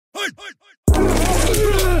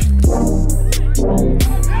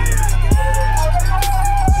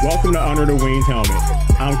Welcome to Under the Wings Helmet.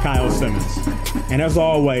 I'm Kyle Simmons. And as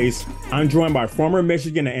always, I'm joined by former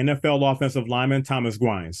Michigan and NFL offensive lineman Thomas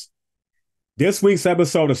Gwines. This week's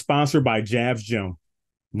episode is sponsored by Jabs Gym.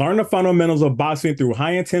 Learn the fundamentals of boxing through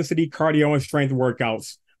high-intensity cardio and strength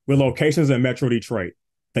workouts with locations in Metro Detroit,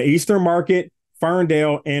 the Eastern Market,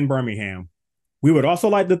 Ferndale, and Birmingham. We would also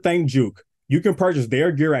like to thank Juke. You can purchase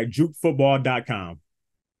their gear at jukefootball.com.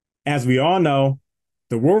 As we all know,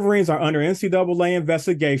 the Wolverines are under NCAA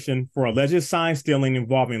investigation for alleged sign stealing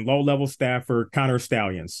involving low-level staffer Connor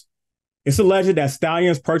Stalions. It's alleged that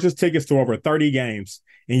Stalions purchased tickets to over 30 games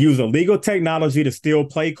and used illegal technology to steal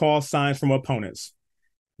play call signs from opponents.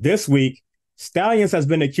 This week, Stalions has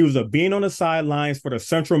been accused of being on the sidelines for the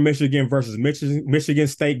Central Michigan versus Michigan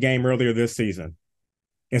State game earlier this season.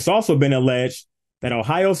 It's also been alleged that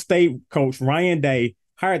Ohio State coach Ryan Day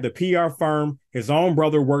hired the PR firm his own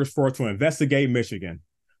brother works for to investigate Michigan,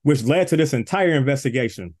 which led to this entire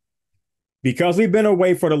investigation. Because we've been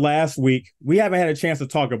away for the last week, we haven't had a chance to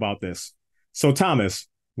talk about this. So, Thomas,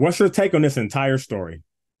 what's your take on this entire story?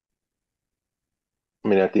 I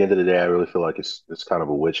mean, at the end of the day, I really feel like it's kind of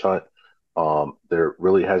a witch hunt. There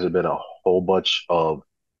really hasn't been a whole bunch of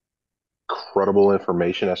credible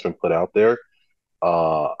information that's been put out there.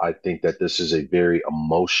 I think that this is a very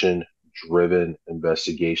emotion-driven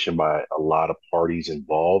investigation by a lot of parties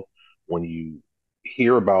involved. When you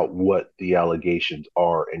hear about what the allegations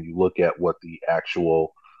are and you look at what the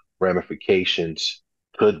actual ramifications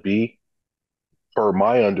could be, per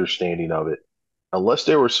my understanding of it, unless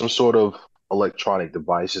there were some sort of electronic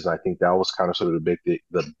devices, I think that was kind of sort of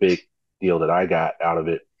the big deal that I got out of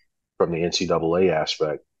it from the NCAA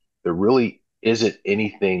aspect. There really isn't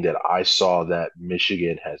anything that I saw that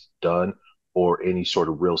Michigan has done or any sort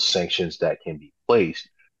of real sanctions that can be placed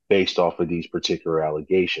based off of these particular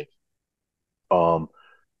allegations.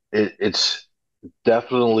 It's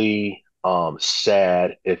definitely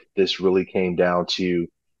sad if this really came down to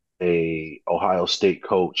a Ohio State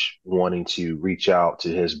coach wanting to reach out to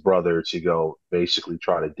his brother to go basically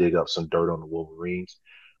try to dig up some dirt on the Wolverines.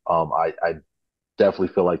 I definitely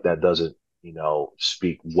feel like that doesn't,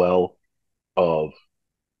 speak well of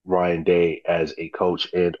Ryan Day as a coach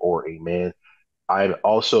and or a man. I'm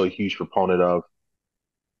also a huge proponent of,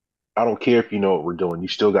 I don't care if you know what we're doing, you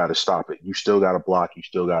still got to stop it. You still got to block, you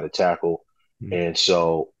still got to tackle. Mm-hmm. And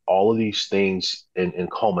so all of these things in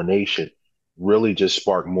culmination really just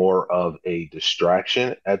spark more of a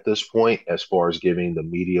distraction at this point, as far as giving the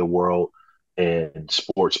media world and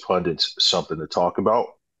sports pundits something to talk about.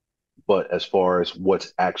 But as far as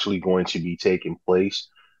what's actually going to be taking place,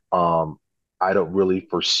 I don't really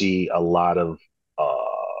foresee a lot of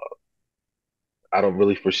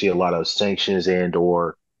sanctions and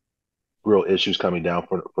or real issues coming down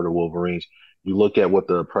for the Wolverines. You look at what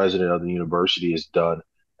the president of the university has done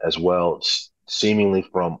as well. Seemingly,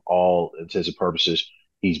 from all intents and purposes,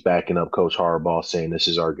 he's backing up Coach Harbaugh, saying this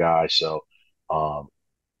is our guy. So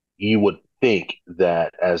you would think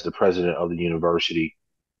that as the president of the university,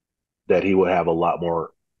 that he would have a lot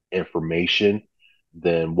more information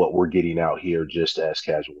than what we're getting out here just as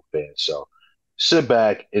casual fans. So sit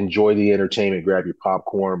back, enjoy the entertainment, grab your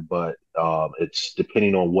popcorn, but it's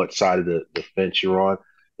depending on what side of the fence you're on.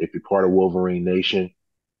 If you're part of Wolverine Nation,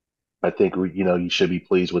 I think you should be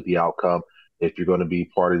pleased with the outcome. If you're going to be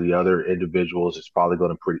part of the other individuals, it's probably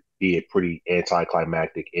going to be a pretty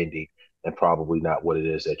anticlimactic ending and probably not what it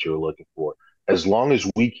is that you're looking for. As long as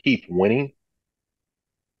we keep winning,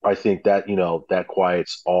 I think that, that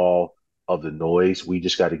quiets all of the noise. We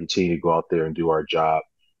just got to continue to go out there and do our job.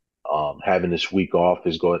 Having this week off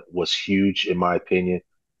was huge, in my opinion.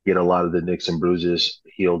 Get a lot of the nicks and bruises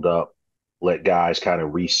healed up, let guys kind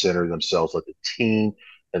of recenter themselves, let the team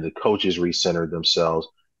and the coaches recenter themselves,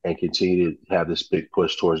 and continue to have this big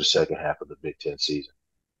push towards the second half of the Big Ten season.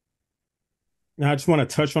 Now, I just want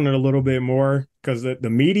to touch on it a little bit more because the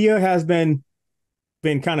media has been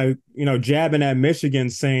kind of, jabbing at Michigan,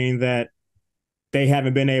 saying that they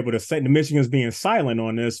haven't been able to say the Michigan's being silent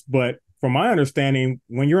on this. But from my understanding,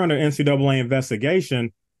 when you're under NCAA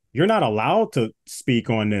investigation, you're not allowed to speak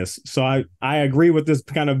on this. So I agree with this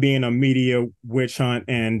kind of being a media witch hunt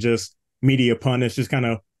and just media pundits just kind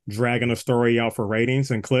of dragging a story out for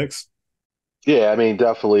ratings and clicks. Yeah, I mean,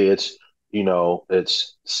 definitely it's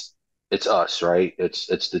us, right?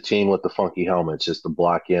 It's the team with the funky helmets. It's the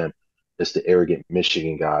Block M. It's the arrogant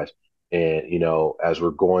Michigan guys. And, as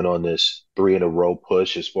we're going on this 3-in-a-row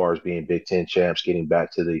push as far as being Big Ten champs, getting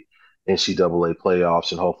back to the NCAA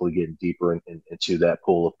playoffs and hopefully getting deeper into that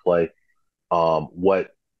pool of play, what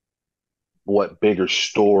what bigger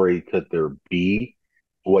story could there be?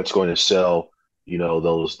 What's going to sell,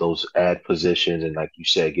 those ad positions and like you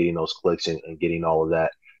said, getting those clicks and getting all of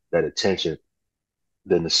that attention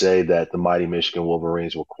than to say that the mighty Michigan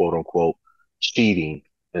Wolverines were quote unquote cheating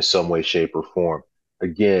in some way, shape, or form.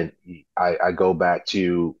 Again, I go back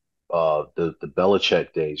to the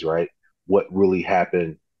Belichick days, right? What really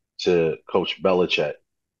happened to Coach Belichick?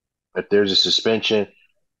 If there's a suspension,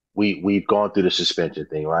 we've gone through the suspension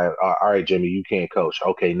thing, right? All right, Jimmy, you can't coach.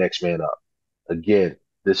 Okay, next man up. Again,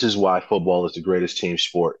 this is why football is the greatest team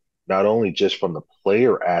sport, not only just from the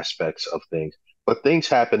player aspects of things, but things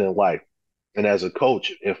happen in life. And as a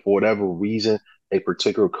coach, if for whatever reason a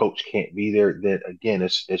particular coach can't be there, then again,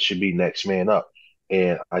 it should be next man up.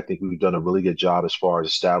 And I think we've done a really good job as far as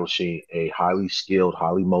establishing a highly skilled,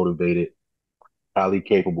 highly motivated, highly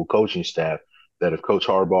capable coaching staff that if Coach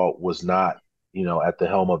Harbaugh was not, at the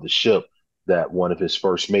helm of the ship, that one of his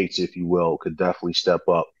first mates, if you will, could definitely step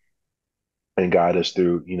up and guide us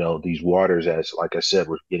through, these waters as, like I said,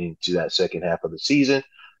 we're getting to that second half of the season.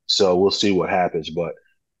 So we'll see what happens. But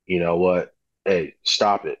you know what? Hey,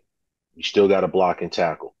 stop it. You still got to block and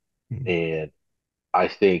tackle. Mhm. And I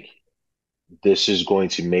think this is going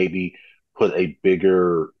to maybe put a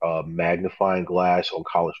bigger magnifying glass on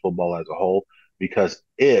college football as a whole. Because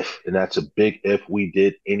if, and that's a big if, we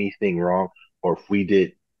did anything wrong, or if we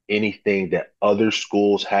did anything that other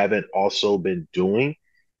schools haven't also been doing,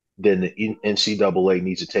 then the NCAA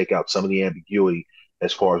needs to take out some of the ambiguity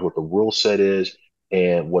as far as what the rule set is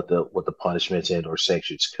and what the punishments and or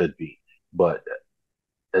sanctions could be. But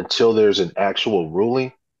until there's an actual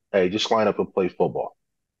ruling, hey, just line up and play football.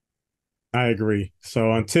 I agree.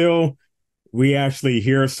 So until we actually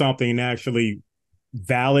hear something actually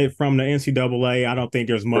valid from the NCAA, I don't think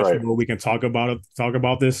there's much Right. more we can talk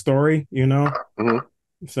about this story, Hmm.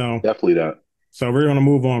 So Definitely that. we're gonna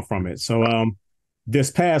move on from it. So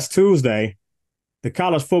this past Tuesday, the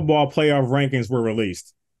college football playoff rankings were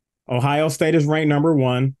released. Ohio State is ranked number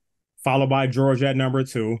one, followed by Georgia at number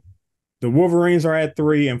two. The Wolverines are at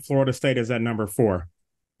three, and Florida State is at number four.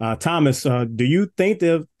 Thomas, do you think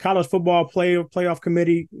the college football playoff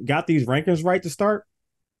committee got these rankings right to start?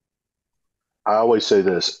 I always say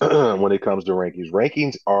this when it comes to rankings.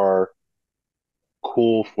 Rankings are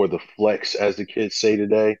cool for the flex, as the kids say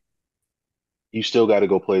today. You still got to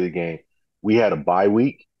go play the game. We had a bye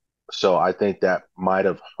week, so I think that might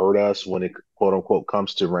have hurt us when it quote unquote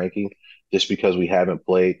comes to ranking, just because we haven't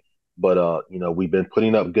played. But we've been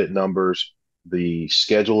putting up good numbers. The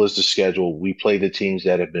schedule is the schedule. We play the teams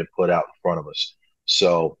that have been put out in front of us.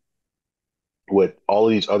 So with all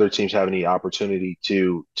of these other teams having the opportunity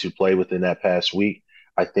to play within that past week,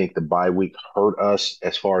 I think the bye week hurt us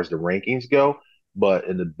as far as the rankings go. But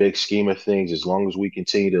in the big scheme of things, as long as we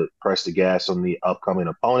continue to press the gas on the upcoming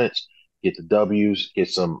opponents, get the W's, get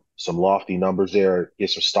some lofty numbers there,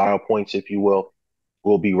 get some style points, if you will,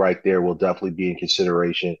 we'll be right there. We'll definitely be in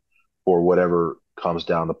consideration for whatever comes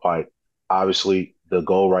down the pipe. Obviously, the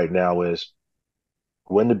goal right now is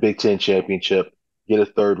win the Big Ten championship, get a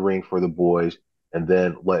third ring for the boys, and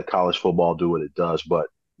then let college football do what it does. But,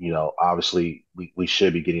 obviously we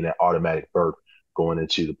should be getting that automatic berth going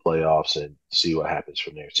into the playoffs and see what happens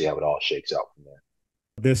from there, see how it all shakes out from there.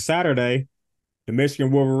 This Saturday, the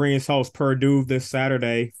Michigan Wolverines host Purdue this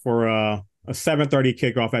Saturday for a 7:30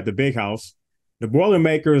 kickoff at the Big House. The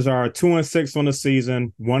Boilermakers are 2-6 on the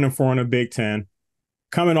season, 1-4 in the Big Ten,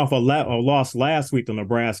 coming off a loss last week to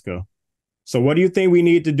Nebraska. So what do you think we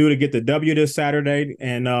need to do to get the W this Saturday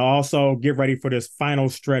and also get ready for this final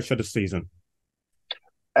stretch of the season?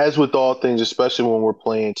 As with all things, especially when we're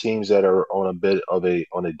playing teams that are on a bit of a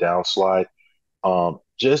on a downslide,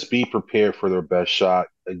 just be prepared for their best shot.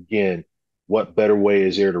 Again, what better way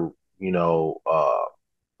is there to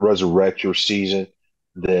resurrect your season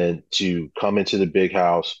than to come into the Big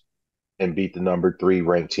House and beat the number three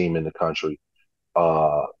ranked team in the country?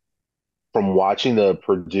 Uh, from watching the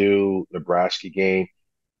Purdue Nebraska game,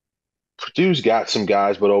 Purdue's got some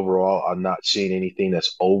guys, but overall, I'm not seeing anything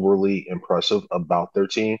that's overly impressive about their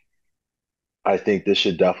team. I think this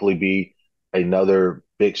should definitely be another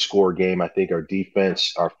big score game. I think our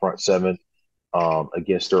defense, our front seven,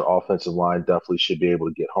 against their offensive line, definitely should be able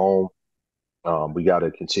to get home. We got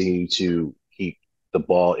to continue to keep the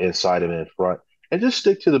ball inside and in front and just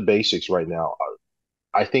stick to the basics right now.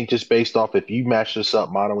 I think just based off if you match this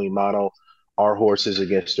up mano a mano, our horses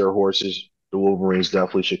against their horses, the Wolverines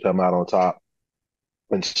definitely should come out on top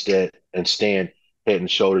instead and stand head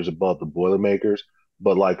and shoulders above the Boilermakers.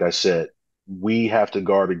 But like I said, we have to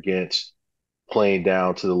guard against playing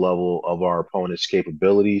down to the level of our opponent's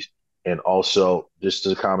capabilities and also just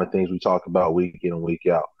the common things we talk about week in and week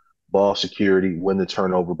out. ball security, win the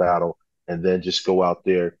turnover battle, and then just go out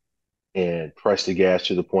there and press the gas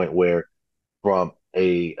to the point where, from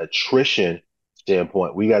a attrition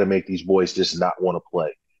standpoint, we got to make these boys just not want to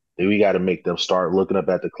play. And we got to make them start looking up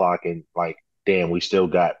at the clock and like, damn, we still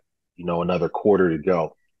got, another quarter to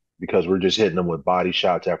go, because we're just hitting them with body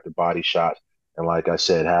shots after body shots. And like I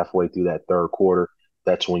said, halfway through that third quarter,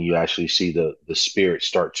 that's when you actually see the spirit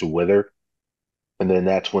start to wither, and then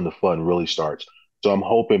that's when the fun really starts. So I'm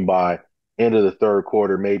hoping by end of the third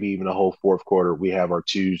quarter, maybe even the whole fourth quarter, we have our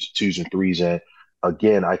twos and threes in.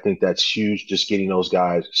 Again, I think that's huge, just getting those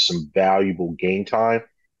guys some valuable game time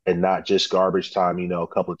and not just garbage time, a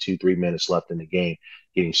couple of 2-3 minutes left in the game,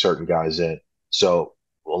 getting certain guys in. So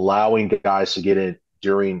allowing guys to get in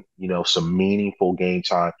during, some meaningful game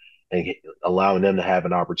time and allowing them to have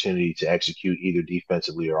an opportunity to execute either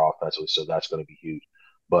defensively or offensively. So that's going to be huge.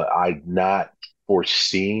 But I'm not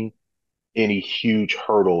foreseeing any huge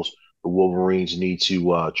hurdles the Wolverines need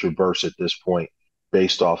to traverse at this point,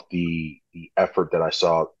 based off the effort that I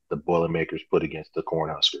saw the Boilermakers put against the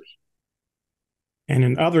Cornhuskers. And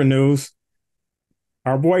in other news,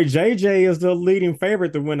 our boy JJ is the leading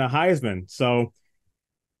favorite to win the Heisman. So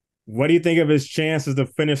what do you think of his chances to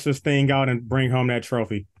finish this thing out and bring home that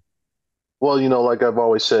trophy? Well, like I've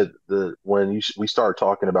always said, when we start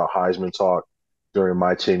talking about Heisman talk during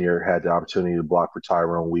my tenure, had the opportunity to block for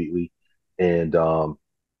Tyrone Wheatley, and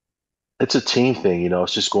it's a team thing.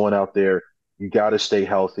 It's just going out there. You got to stay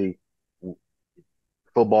healthy.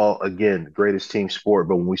 Football, again, greatest team sport,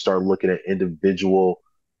 but when we start looking at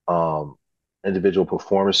um, individual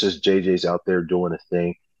performances, JJ's out there doing a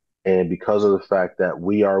thing. And because of the fact that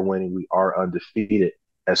we are winning, we are undefeated.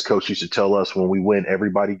 As Coach used to tell us, when we win,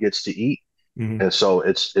 everybody gets to eat. Mm-hmm. And so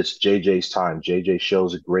it's JJ's time. JJ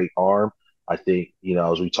shows a great arm. I think,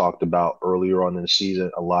 as we talked about earlier on in the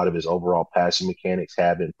season, a lot of his overall passing mechanics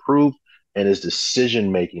have improved and his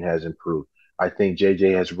decision making has improved. I think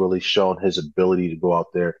JJ has really shown his ability to go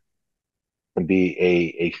out there and be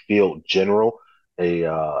a field general,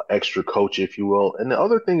 a extra coach, if you will. And the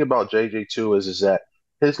other thing about JJ too is that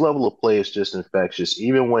his level of play is just infectious.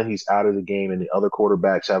 Even when he's out of the game and the other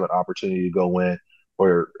quarterbacks have an opportunity to go in,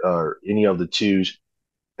 or any of the twos,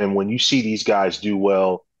 and when you see these guys do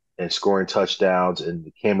well and scoring touchdowns and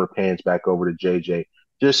the camera pans back over to JJ,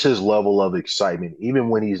 just his level of excitement, even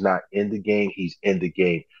when he's not in the game, he's in the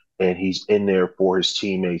game. And he's in there for his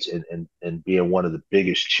teammates and being one of the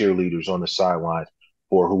biggest cheerleaders on the sidelines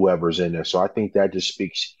for whoever's in there. So I think that just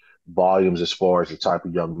speaks volumes as far as the type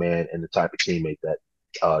of young man and the type of teammate that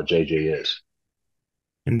JJ is.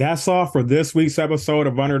 And that's all for this week's episode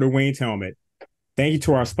of Under the Wings Helmet. Thank you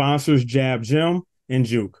to our sponsors, Jab Jim and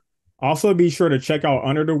Juke. Also, be sure to check out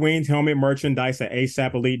Under the Wings Helmet merchandise at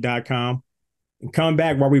asapelite.com and come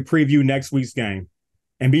back while we preview next week's game.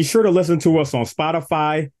 And be sure to listen to us on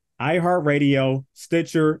Spotify, iHeartRadio,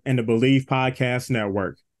 Stitcher, and the Believe Podcast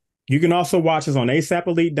Network. You can also watch us on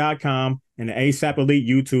asapelite.com and the ASAP Elite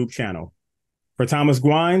YouTube channel. For Thomas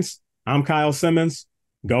Gwines, I'm Kyle Simmons.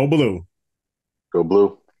 Go Blue. Go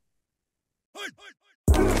Blue.